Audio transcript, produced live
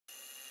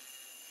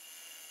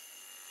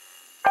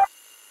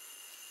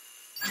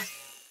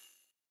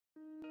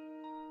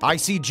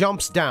Icey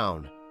jumps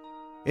down.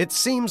 It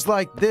seems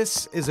like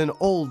this is an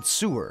old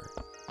sewer.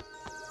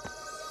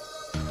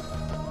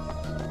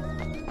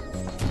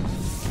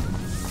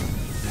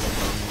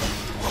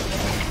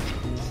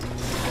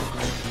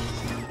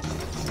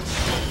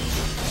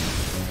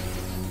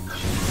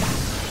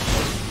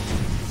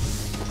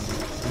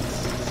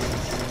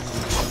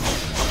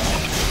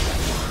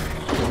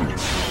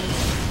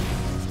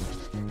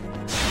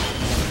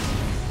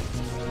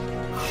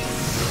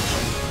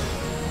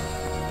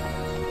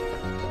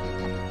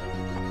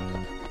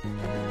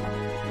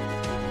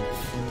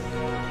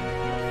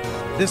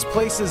 This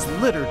place is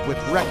littered with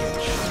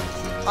wreckage.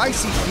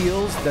 Icey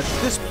feels that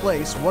this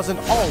place wasn't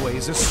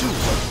always a sewer.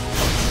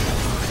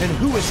 And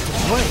who is to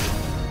blame?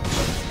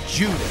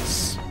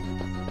 Judas.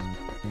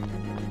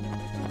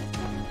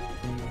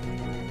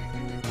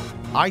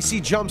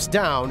 Icey jumps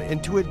down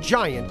into a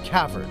giant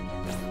cavern.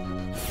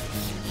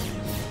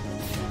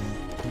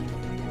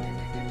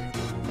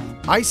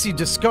 Icey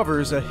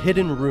discovers a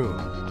hidden room.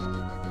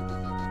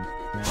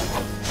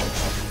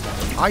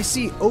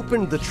 Icey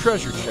opened the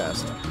treasure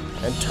chest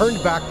and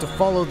turned back to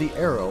follow the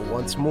arrow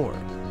once more.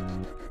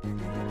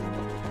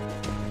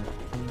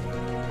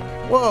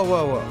 Whoa,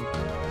 whoa, whoa.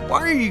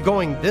 Why are you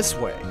going this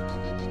way?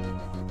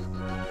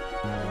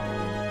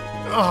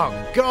 Oh,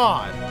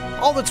 God.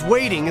 All that's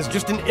waiting is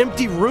just an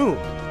empty room.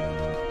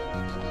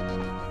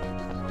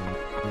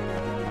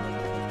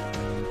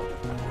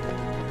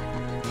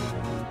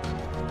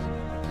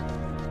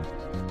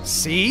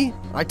 See?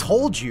 I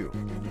told you.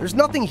 There's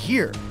nothing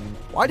here.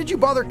 Why did you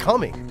bother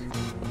coming?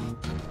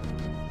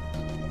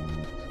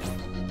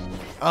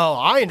 Oh,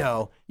 I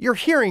know. Your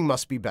hearing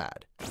must be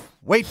bad.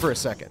 Wait for a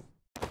second.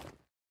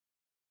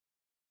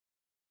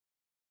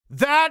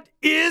 That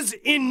is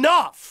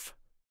enough!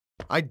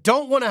 I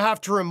don't want to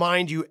have to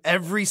remind you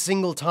every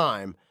single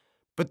time,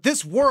 but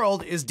this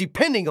world is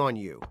depending on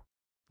you.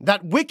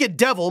 That wicked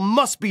devil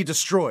must be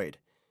destroyed.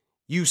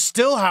 You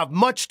still have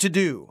much to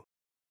do.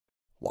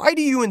 Why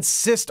do you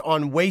insist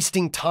on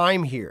wasting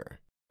time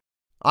here?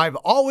 I've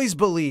always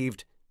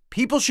believed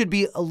people should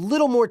be a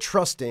little more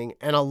trusting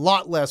and a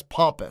lot less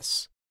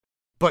pompous.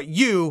 But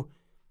you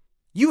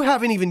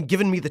haven't even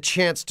given me the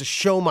chance to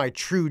show my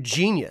true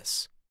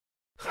genius.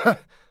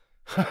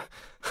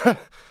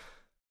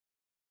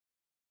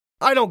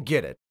 I don't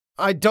get it.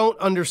 I don't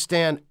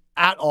understand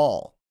at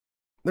all.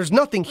 There's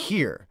nothing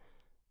here.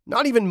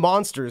 Not even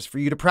monsters for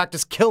you to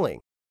practice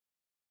killing.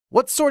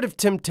 What sort of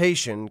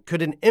temptation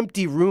could an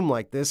empty room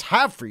like this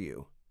have for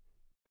you?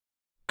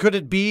 Could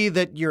it be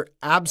that you're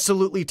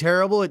absolutely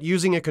terrible at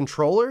using a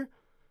controller?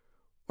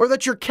 Or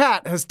that your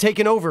cat has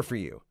taken over for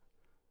you?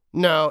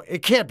 No,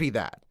 it can't be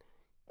that.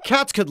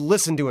 Cats could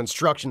listen to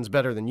instructions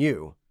better than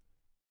you.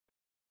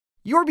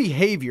 Your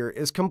behavior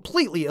is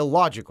completely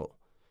illogical.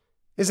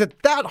 Is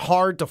it that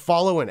hard to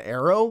follow an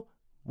arrow?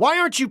 Why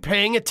aren't you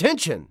paying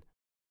attention?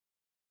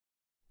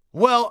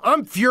 Well,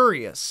 I'm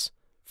furious.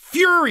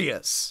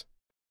 Furious!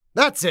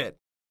 That's it.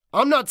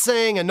 I'm not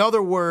saying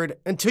another word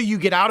until you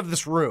get out of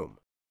this room.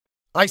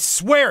 I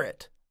swear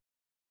it!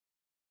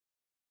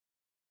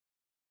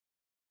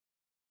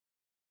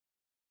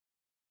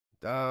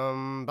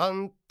 Dum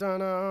bum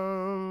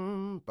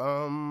dum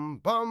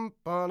bum bum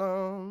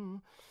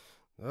bum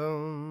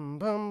bum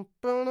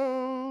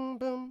bum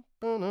bum bum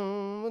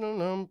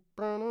bum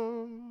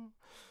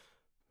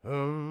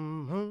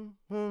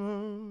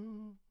bum.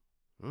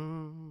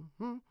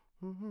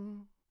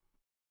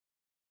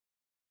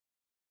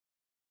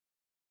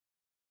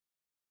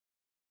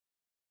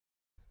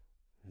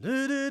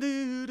 Do do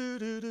do do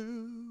do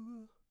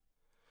do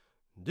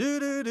do do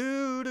do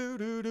do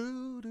do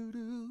do do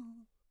do.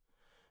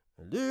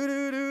 Do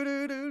do do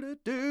do do do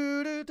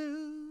do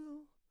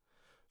do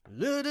do do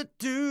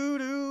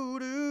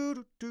do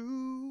do do.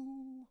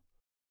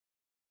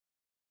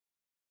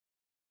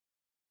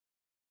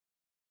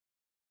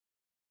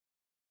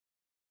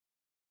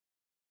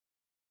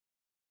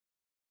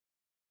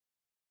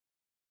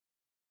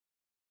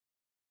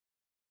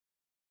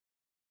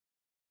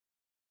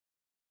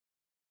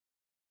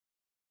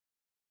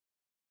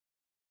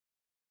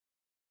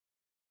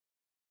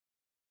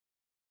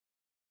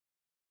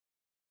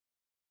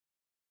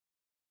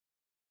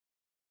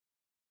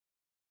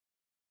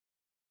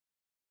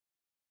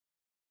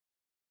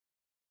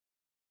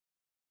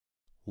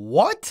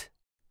 What?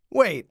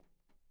 Wait,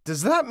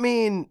 does that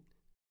mean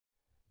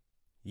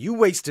you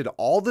wasted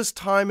all this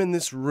time in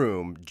this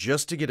room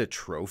just to get a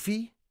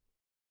trophy?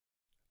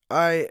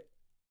 I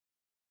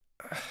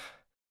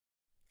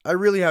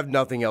really have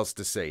nothing else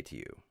to say to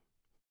you.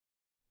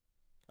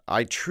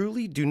 I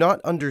truly do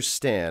not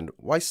understand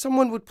why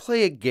someone would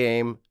play a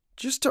game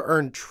just to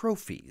earn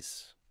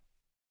trophies.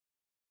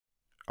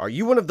 Are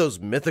you one of those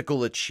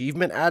mythical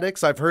achievement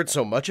addicts I've heard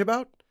so much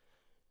about?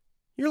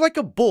 You're like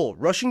a bull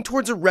rushing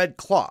towards a red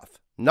cloth,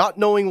 not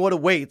knowing what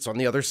awaits on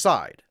the other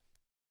side.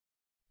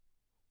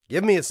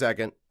 Give me a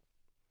second.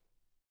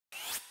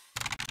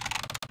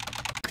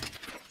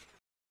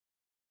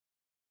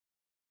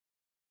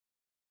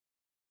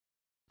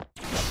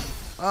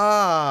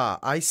 Ah,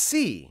 I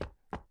see.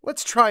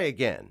 Let's try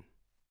again.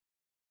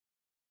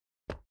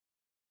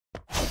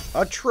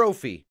 A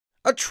trophy.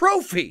 A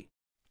trophy!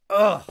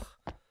 Ugh.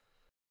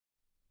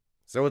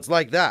 So it's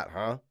like that,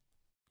 huh?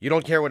 You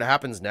don't care what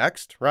happens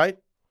next, right?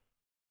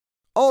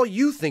 All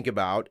you think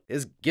about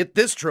is get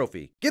this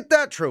trophy, get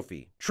that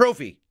trophy,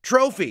 trophy,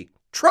 trophy,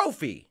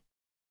 trophy.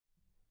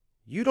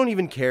 You don't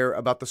even care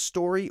about the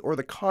story or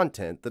the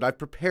content that I've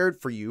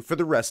prepared for you for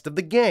the rest of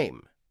the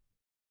game.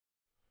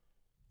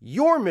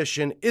 Your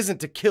mission isn't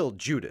to kill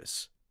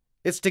Judas.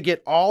 It's to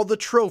get all the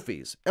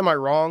trophies. Am I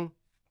wrong?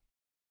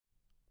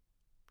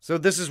 So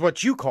this is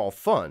what you call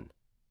fun,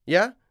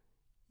 yeah?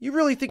 You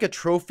really think a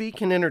trophy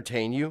can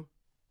entertain you?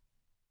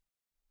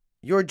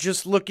 You're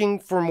just looking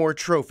for more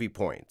trophy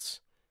points.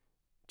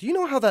 Do you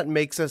know how that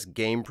makes us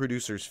game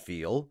producers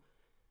feel?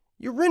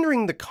 You're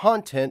rendering the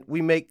content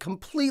we make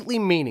completely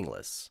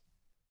meaningless.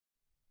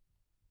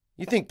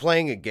 You think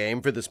playing a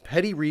game for this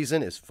petty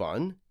reason is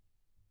fun?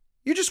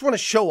 You just want to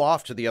show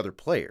off to the other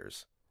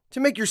players, to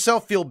make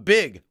yourself feel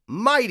big,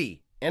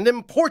 mighty, and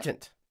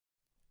important.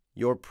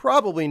 You're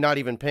probably not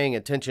even paying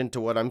attention to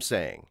what I'm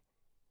saying.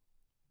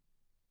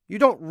 You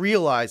don't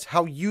realize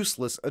how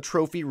useless a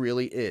trophy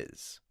really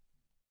is.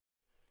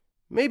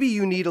 Maybe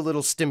you need a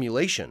little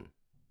stimulation.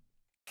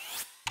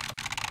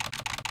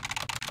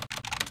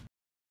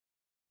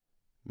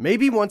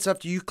 Maybe once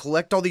after you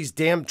collect all these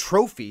damn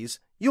trophies,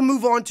 you'll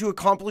move on to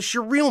accomplish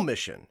your real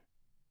mission.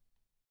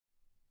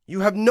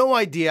 You have no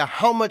idea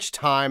how much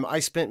time I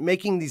spent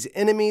making these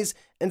enemies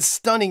and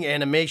stunning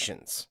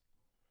animations.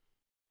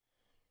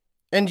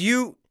 And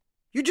you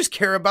just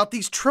care about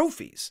these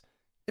trophies.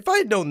 If I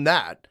had known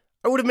that,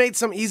 I would have made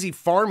some easy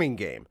farming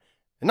game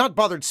and not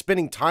bothered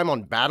spending time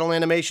on battle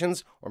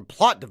animations or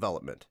plot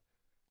development.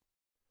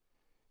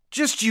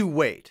 Just you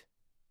wait.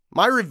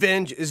 My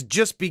revenge is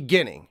just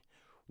beginning.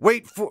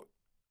 Wait for...